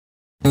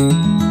Do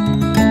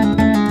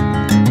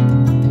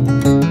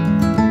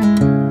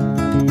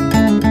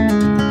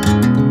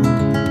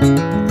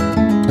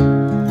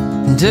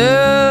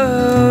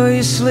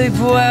you sleep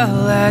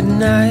well at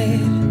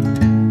night?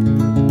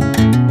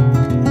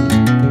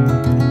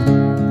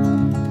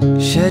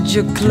 Shed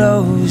your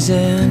clothes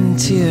and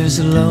tears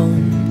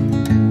alone.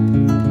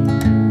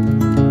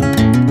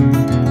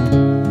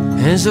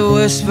 Is a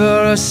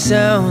whisper a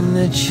sound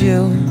that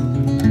you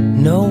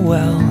know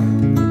well?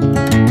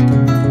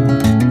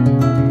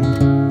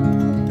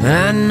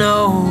 I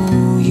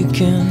know you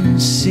can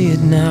see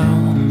it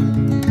now.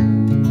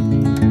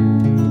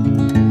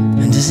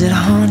 And does it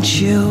haunt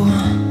you?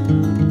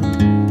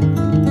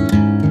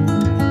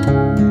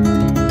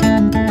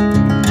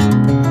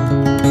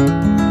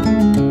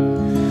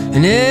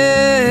 And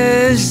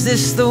is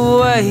this the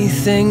way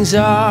things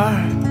are?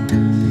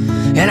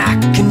 And I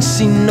can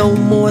see no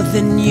more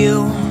than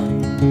you,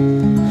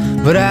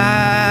 but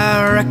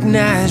I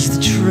recognize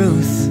the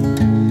truth,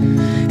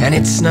 and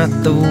it's not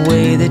the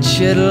way that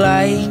you'd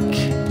like.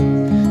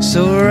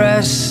 So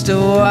rest a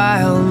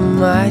while,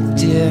 my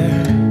dear,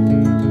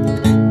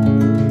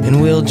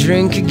 and we'll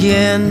drink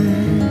again.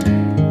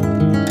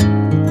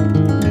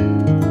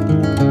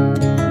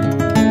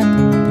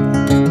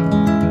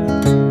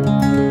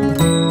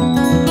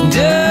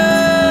 Do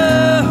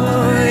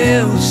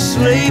you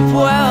sleep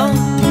well?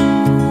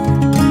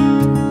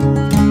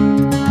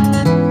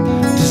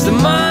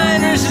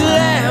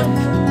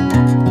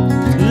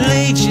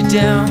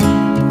 Down.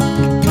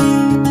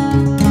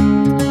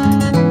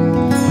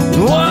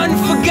 One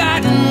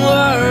forgotten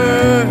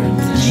word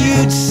that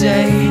you'd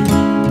say,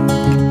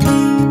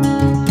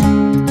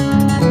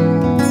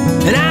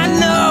 and I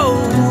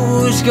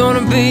know it's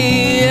gonna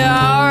be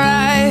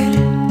alright.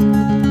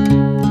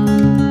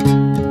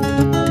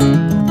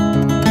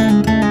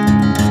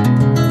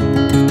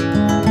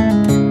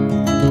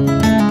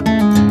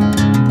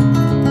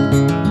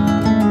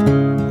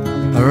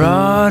 A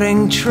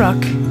rotting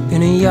truck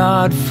in a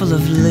yard full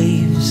of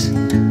leaves,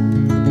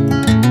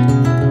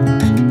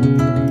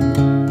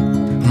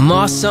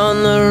 moss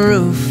on the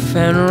roof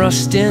and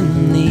rust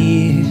in the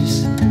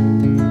eaves.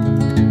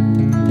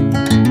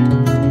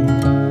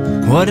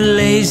 What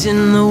lays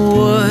in the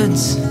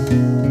woods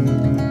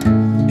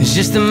is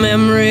just the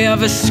memory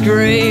of a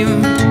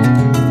scream.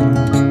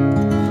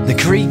 The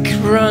creek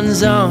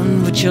runs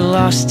on, but you're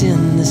lost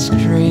in this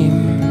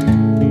dream.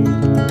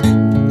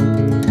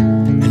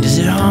 And does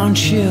it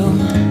haunt you?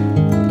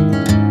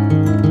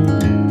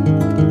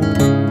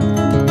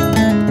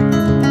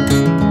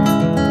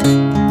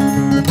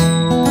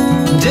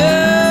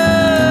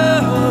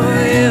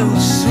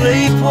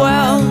 Sleep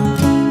well?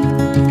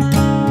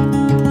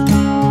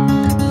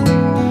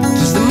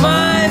 Does the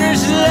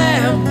miner's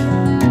lamp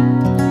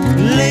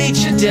lead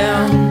you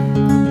down?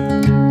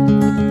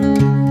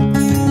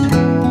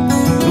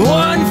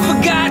 One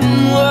forgotten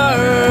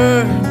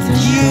word that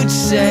you'd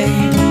say,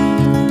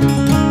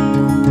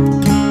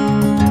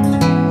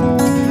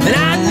 and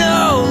I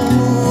know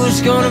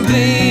it's gonna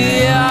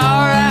be alright.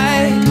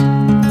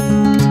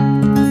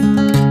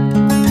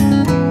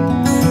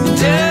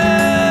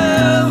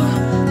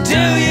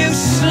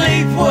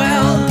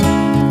 Well,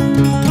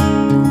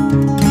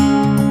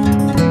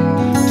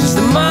 does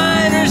the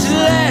miner's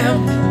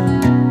lamp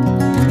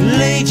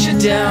lead you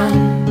down?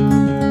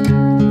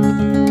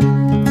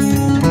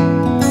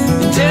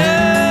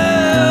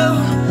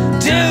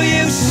 Do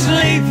you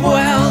sleep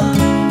well?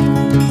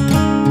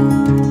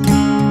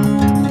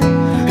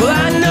 Well,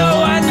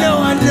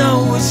 I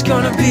know it's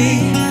gonna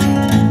be